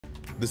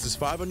This is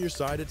 5 on your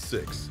side at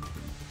 6.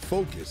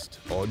 Focused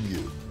on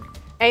you.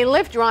 A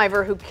Lyft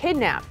driver who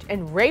kidnapped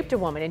and raped a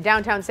woman in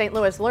downtown St.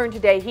 Louis learned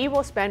today he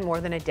will spend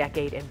more than a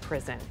decade in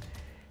prison.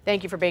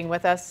 Thank you for being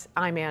with us.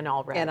 I'm Ann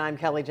Allred. And I'm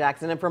Kelly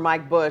Jackson. And for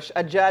Mike Bush,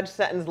 a judge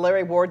sentenced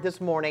Larry Ward this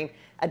morning,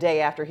 a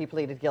day after he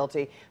pleaded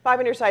guilty. 5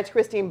 on your side's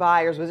Christine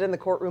Byers was in the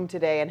courtroom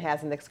today and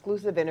has an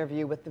exclusive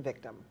interview with the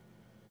victim.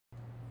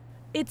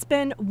 It's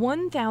been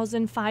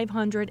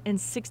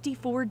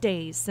 1,564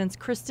 days since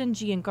Kristen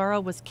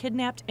Giangara was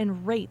kidnapped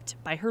and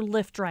raped by her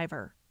Lyft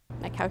driver.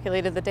 I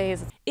calculated the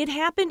days. It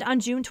happened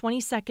on June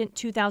 22,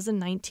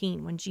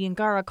 2019, when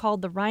Giangara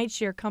called the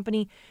rideshare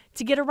company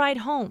to get a ride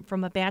home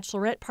from a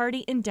bachelorette party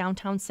in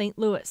downtown St.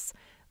 Louis.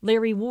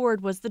 Larry Ward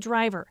was the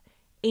driver,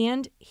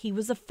 and he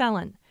was a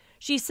felon.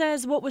 She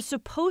says what was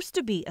supposed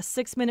to be a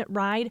 6-minute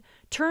ride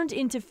turned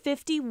into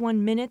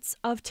 51 minutes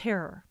of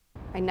terror.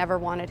 I never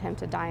wanted him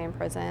to die in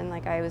prison.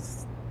 I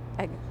was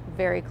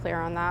very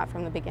clear on that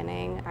from the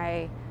beginning.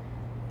 I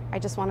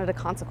just wanted a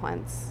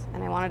consequence,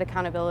 and I wanted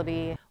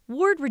accountability.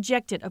 Ward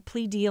rejected a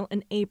plea deal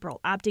in April,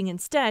 opting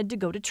instead to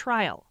go to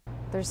trial.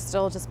 There's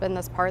still just been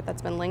this part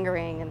that's been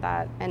lingering,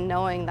 and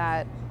knowing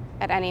that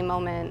at any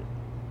moment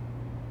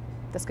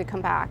this could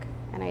come back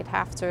and I'd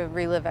have to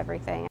relive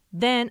everything.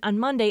 Then on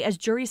Monday, as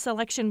jury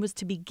selection was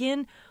to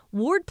begin,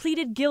 Ward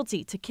pleaded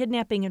guilty to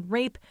kidnapping and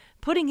rape,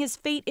 putting his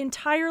fate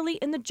entirely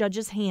in the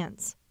judge's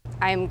hands.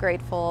 I'm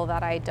grateful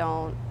that I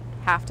don't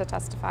have to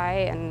testify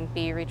and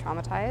be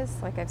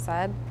re-traumatized, like I've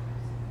said.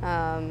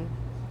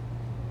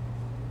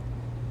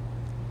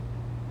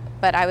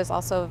 But I was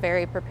also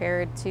very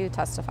prepared to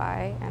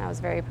testify, and I was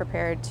very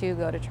prepared to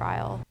go to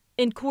trial.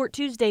 In court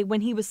Tuesday,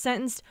 when he was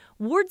sentenced,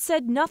 Ward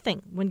said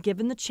nothing when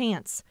given the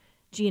chance.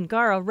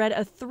 Giangara read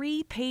a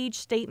 3-page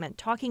statement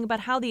talking about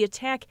how the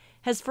attack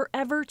has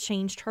forever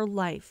changed her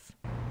life.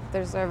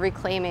 There's a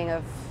reclaiming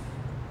of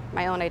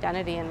my own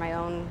identity and my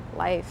own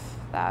life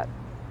that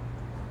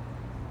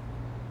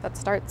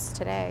starts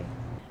today.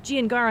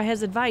 Giangara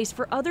has advice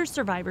for other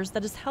survivors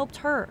that has helped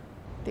her.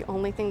 The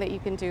only thing that you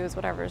can do is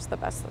whatever's the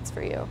best that's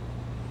for you.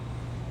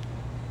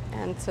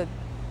 And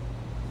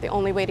the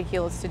only way to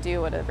heal is to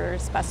do whatever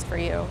is best for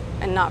you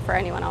and not for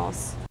anyone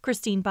else.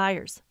 Christine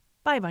Byers,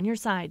 5 on your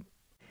side.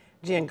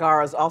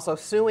 Giangara is also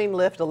suing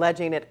Lyft,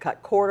 alleging it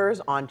cut corners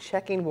on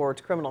checking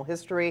Ward's criminal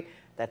history.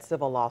 That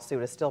civil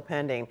lawsuit is still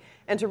pending.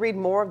 And to read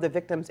more of the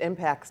victim's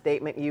impact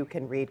statement, you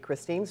can read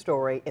Christine's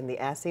story in the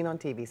As Seen on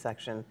TV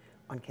section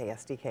on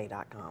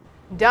KSDK.com.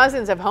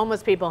 Dozens of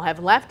homeless people have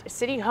left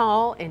City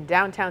Hall in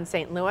downtown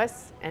St.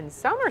 Louis, and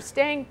some are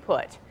staying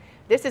put.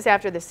 This is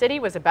after the city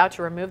was about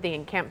to remove the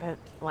encampment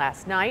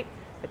last night,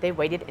 but they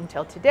waited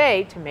until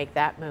today to make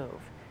that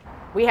move.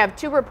 We have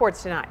 2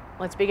 reports tonight.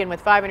 Let's begin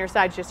with 5 on your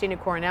side, Justina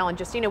Coronel. And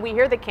Justina, we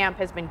hear the camp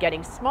has been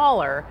getting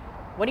smaller.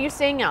 What are you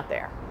seeing out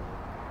there?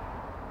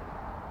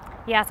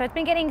 Yeah, so it's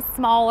been getting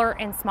smaller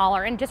and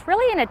smaller, and just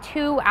really in a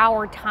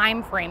 2-hour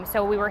time frame.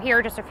 So we were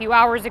here just a few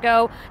hours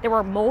ago. There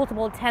were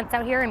multiple tents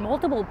out here and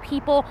multiple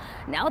people.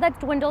 Now that's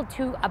dwindled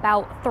to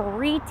about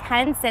 3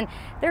 tents, and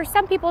there's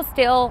some people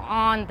still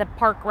on the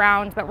park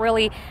grounds, but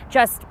really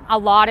just a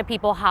lot of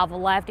people have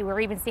left.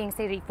 We're even seeing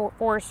city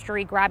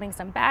forestry grabbing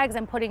some bags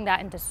and putting that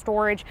into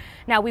storage.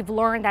 Now we've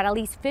learned that at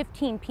least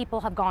 15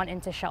 people have gone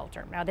into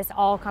shelter. Now this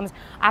all comes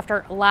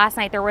after last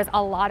night. There was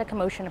a lot of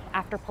commotion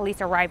after police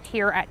arrived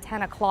here at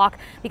 10 o'clock.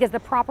 Because the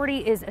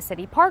property is a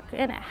city park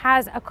and it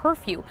has a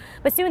curfew.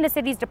 But soon the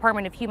city's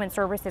Department of Human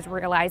Services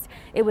realized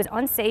it was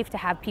unsafe to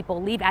have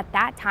people leave at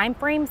that time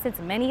frame, since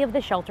many of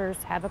the shelters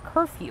have a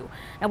curfew.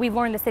 Now we've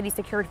learned the city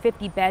secured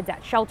 50 beds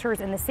at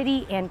shelters in the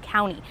city and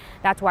county.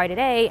 That's why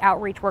today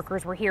outreach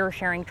workers were here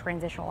sharing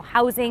transitional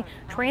housing,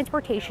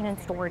 transportation,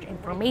 and storage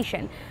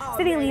information.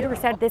 City leaders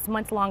said this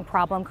months-long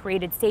problem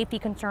created safety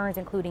concerns,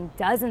 including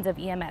dozens of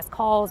EMS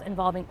calls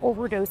involving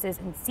overdoses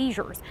and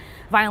seizures.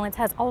 Violence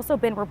has also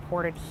been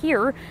reported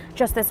here.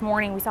 Just this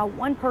morning, we saw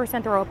one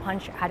person throw a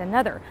punch at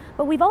another.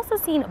 But we've also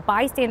seen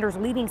bystanders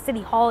leaving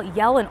City Hall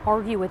yell and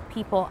argue with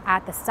people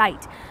at the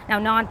site. Now,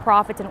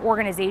 nonprofits and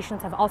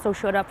organizations have also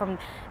showed up from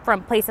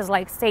places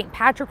like St.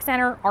 Patrick's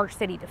Center, Arch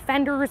City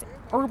Defenders,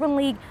 Urban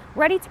League,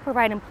 ready to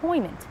provide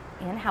employment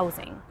and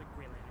housing.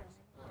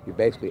 You're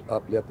basically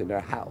uplifting their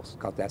house,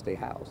 because that's their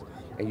house,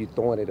 and you're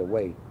throwing it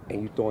away,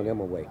 and you're throwing them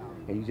away,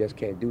 and you just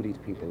can't do these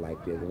people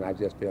like this. And I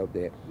just felt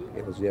that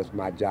it was just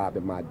my job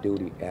and my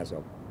duty as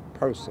a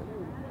person,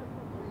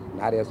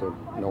 not as a,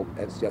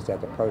 it's just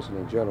as a person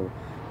in general,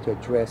 to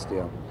address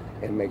them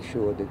and make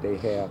sure that they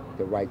have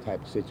the right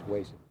type of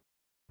situation.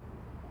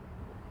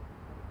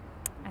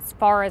 As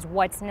far as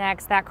what's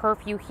next, that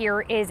curfew here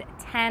is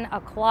 10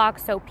 o'clock,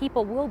 so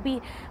people will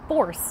be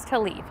forced to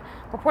leave.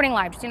 Reporting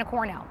live, Justina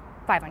Coronel,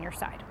 5 on your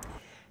side.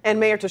 And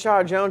Mayor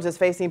Tashara Jones is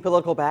facing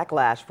political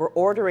backlash for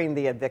ordering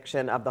the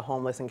eviction of the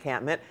homeless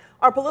encampment.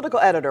 Our political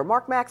editor,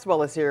 Mark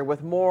Maxwell, is here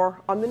with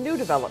more on the new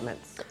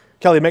developments.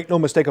 Kelly, make no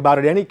mistake about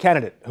it, any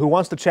candidate who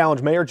wants to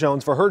challenge Mayor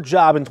Jones for her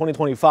job in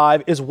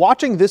 2025 is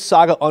watching this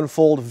saga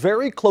unfold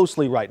very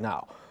closely right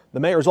now. The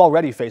mayor is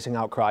already facing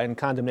outcry and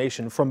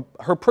condemnation from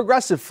her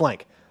progressive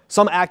flank.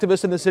 Some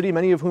activists in the city,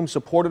 many of whom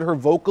supported her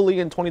vocally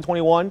in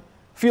 2021,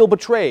 feel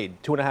betrayed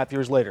 2.5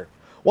 years later.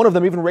 One of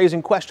them even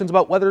raising questions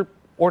about whether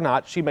or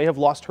not she may have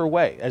lost her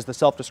way as the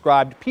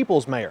self-described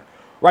people's mayor.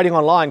 Writing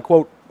online,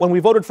 quote, "When we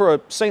voted for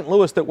a St.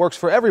 Louis that works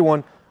for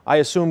everyone, I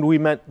assumed we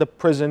meant the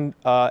prison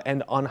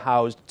and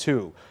unhoused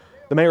too."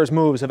 The mayor's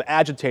moves have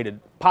agitated,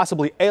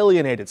 possibly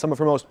alienated some of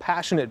her most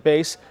passionate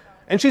base,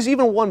 and she's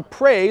even won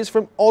praise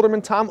from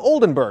Alderman Tom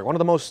Oldenburg, one of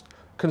the most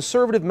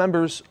conservative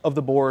members of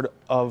the Board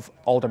of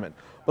Aldermen.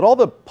 But all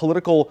the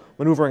political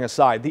maneuvering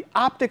aside, the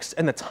optics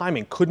and the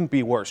timing couldn't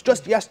be worse.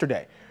 Just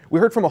yesterday, we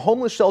heard from a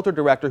homeless shelter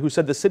director who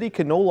said the city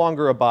can no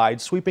longer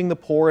abide sweeping the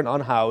poor and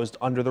unhoused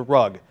under the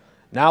rug.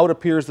 Now it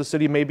appears the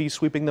city may be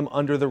sweeping them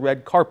under the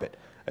red carpet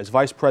as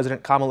Vice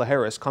President Kamala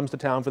Harris comes to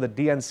town for the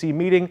DNC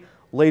meeting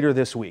later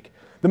this week.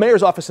 The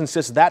mayor's office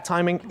insists that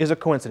timing is a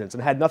coincidence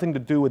and had nothing to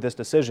do with this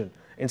decision,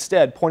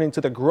 instead pointing to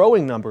the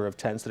growing number of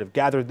tents that have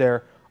gathered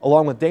there,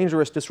 along with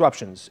dangerous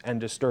disruptions and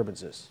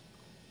disturbances.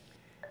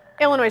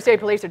 Illinois State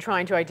Police are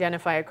trying to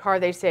identify a car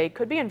they say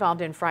could be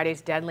involved in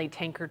Friday's deadly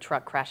tanker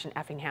truck crash in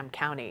Effingham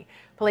County.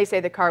 Police say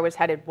the car was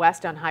headed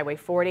west on Highway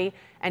 40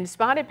 and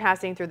spotted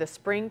passing through the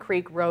Spring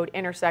Creek Road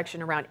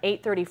intersection around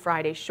 8:30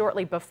 Friday,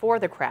 shortly before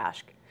the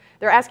crash.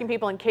 They're asking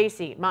people in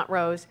Casey,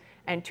 Montrose,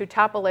 and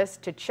Teutopolis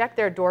to check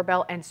their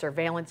doorbell and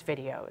surveillance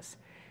videos.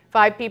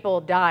 5 people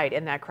died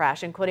in that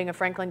crash, including a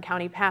Franklin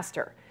County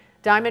pastor.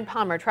 Diamond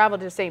Palmer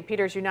traveled to St.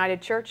 Peter's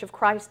United Church of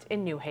Christ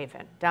in New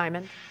Haven.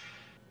 Diamond.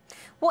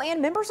 Well,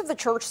 and members of the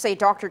church say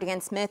Dr. Dan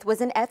Smith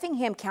was in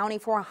Effingham County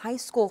for a high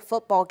school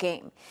football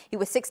game. He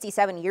was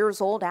 67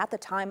 years old at the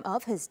time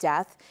of his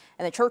death,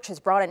 and the church has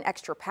brought in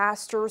extra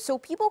pastors so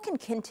people can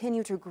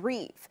continue to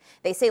grieve.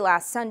 They say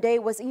last Sunday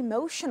was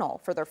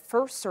emotional for their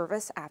first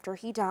service after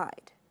he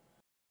died.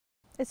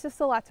 It's just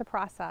a lot to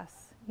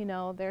process. You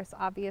know, there's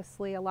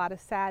obviously a lot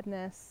of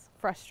sadness,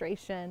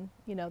 frustration.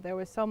 You know, there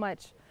was so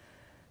much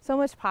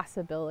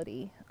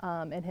possibility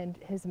in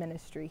his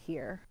ministry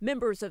here.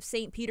 Members of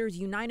St. Peter's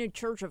United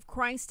Church of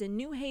Christ in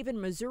New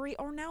Haven, Missouri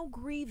are now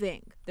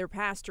grieving. Their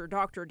pastor,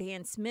 Dr.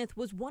 Dan Smith,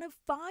 was one of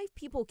 5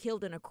 people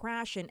killed in a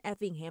crash in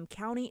Effingham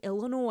County,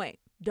 Illinois.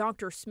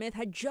 Dr. Smith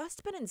had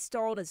just been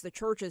installed as the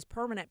church's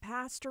permanent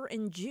pastor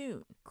in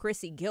June.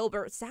 Chrissy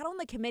Gilbert sat on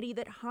the committee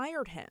that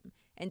hired him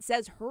and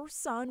says her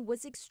son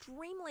was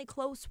extremely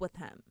close with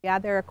him. Yeah,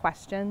 there are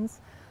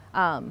questions.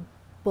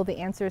 Will the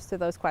answers to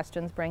those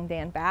questions bring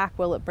Dan back?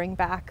 Will it bring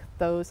back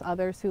those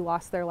others who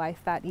lost their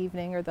life that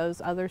evening, or those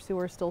others who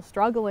are still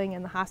struggling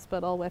in the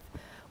hospital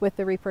with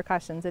the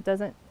repercussions?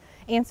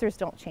 Answers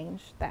don't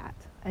change that.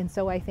 And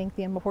so I think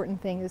the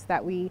important thing is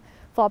that we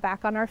fall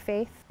back on our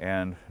faith.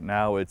 And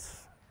now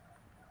it's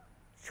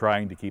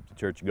trying to keep the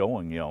church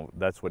going. You know,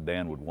 that's what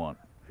Dan would want.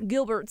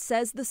 Gilbert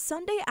says the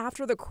Sunday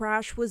after the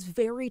crash was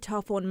very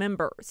tough on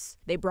members.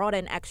 They brought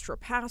in extra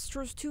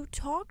pastors to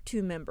talk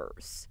to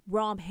members.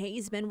 Rob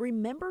Hazeman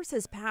remembers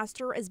his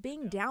pastor as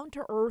being down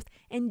to earth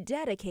and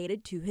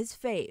dedicated to his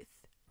faith.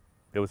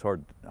 It was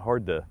hard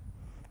to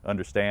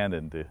understand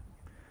and to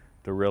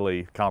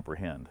really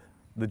comprehend.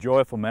 The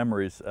joyful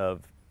memories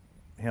of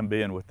him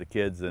being with the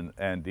kids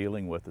and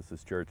dealing with us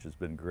as church has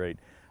been great.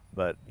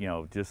 But, you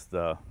know, just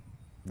the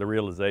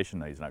realization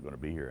that he's not going to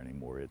be here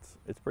anymore, it's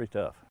pretty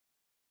tough.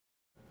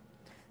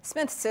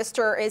 Smith's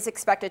sister is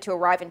expected to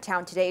arrive in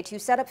town today to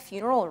set up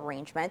funeral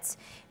arrangements.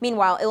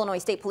 Meanwhile, Illinois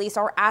State Police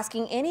are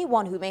asking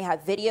anyone who may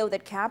have video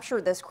that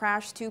captured this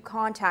crash to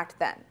contact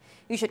them.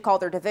 You should call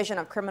their Division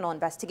of Criminal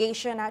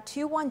Investigation at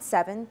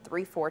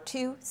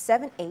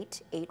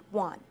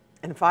 217-342-7881.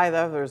 And 5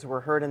 others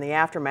were hurt in the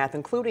aftermath,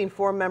 including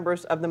 4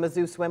 members of the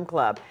Mizzou Swim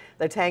Club.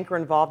 The tanker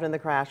involved in the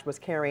crash was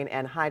carrying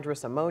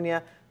anhydrous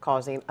ammonia,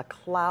 causing a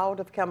cloud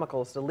of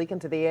chemicals to leak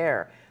into the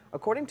air.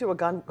 According to a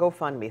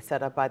GoFundMe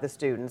set up by the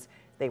students,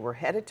 they were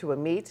headed to a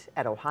meet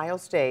at Ohio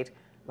State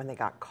when they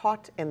got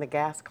caught in the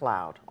gas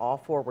cloud. All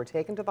 4 were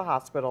taken to the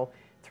hospital.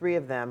 3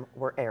 of them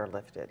were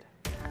airlifted.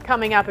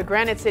 Coming up, a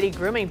Granite City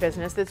grooming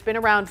business that's been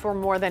around for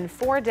more than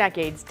 4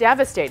 decades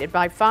devastated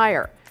by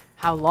fire.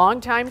 How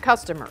longtime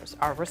customers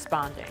are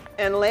responding.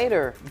 And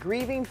later,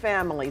 grieving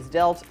families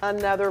dealt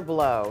another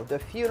blow, the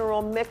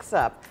funeral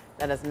mix-up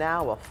that is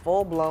now a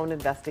full-blown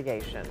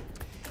investigation.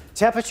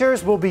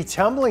 Temperatures will be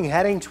tumbling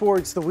heading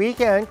towards the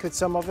weekend. Could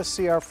some of us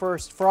see our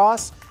first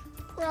frost?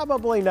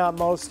 Probably not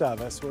most of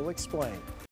us. We'll explain.